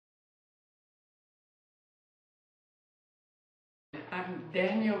I'm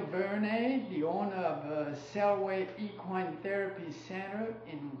Daniel Burnett, the owner of Selway Equine Therapy Center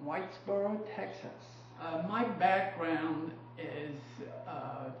in Whitesboro, Texas. My background is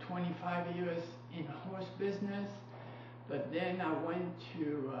 25 years in horse business, but then I went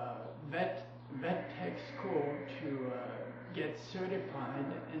to vet tech school to get certified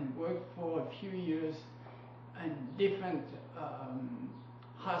and worked for a few years in different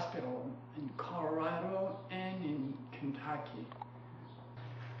hospitals in Colorado and in Kentucky.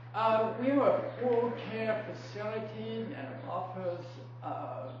 We are a full care facility that offers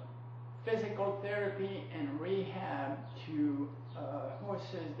physical therapy and rehab to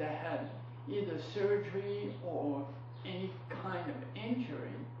horses that had either surgery or any kind of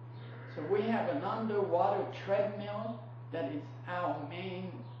injury. So we have an underwater treadmill that is our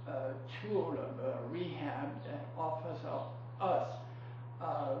main tool of rehab that offers us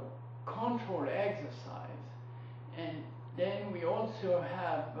controlled exercise. And then we also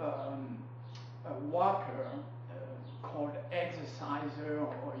have a walker called Exerciser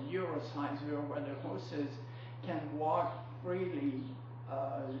or Eurociser, where the horses can walk freely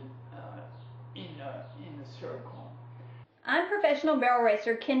in a circle. I'm professional barrel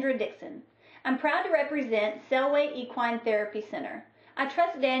racer Kendra Dickson. I'm proud to represent Selway Equine Therapy Center. I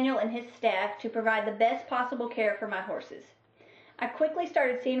trust Daniel and his staff to provide the best possible care for my horses. I quickly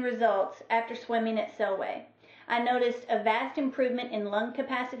started seeing results after swimming at Selway. I noticed a vast improvement in lung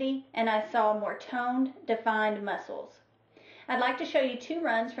capacity, and I saw more toned, defined muscles. I'd like to show you 2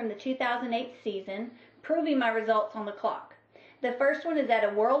 runs from the 2008 season, proving my results on the clock. The first one is at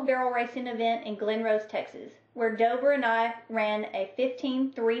a World Barrel Racing event in Glen Rose, Texas, where Dover and I ran a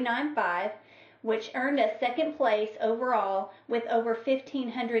 15.395, which earned us 2nd place overall with over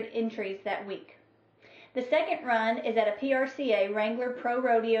 1,500 entries that week. The second run is at a PRCA Wrangler Pro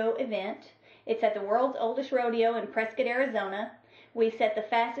Rodeo event. It's at the world's oldest rodeo in Prescott, Arizona. We set the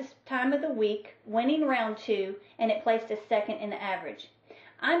fastest time of the week, winning round 2, and it placed us 2nd in the average.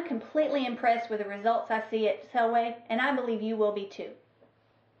 I'm completely impressed with the results I see at Selway, and I believe you will be too.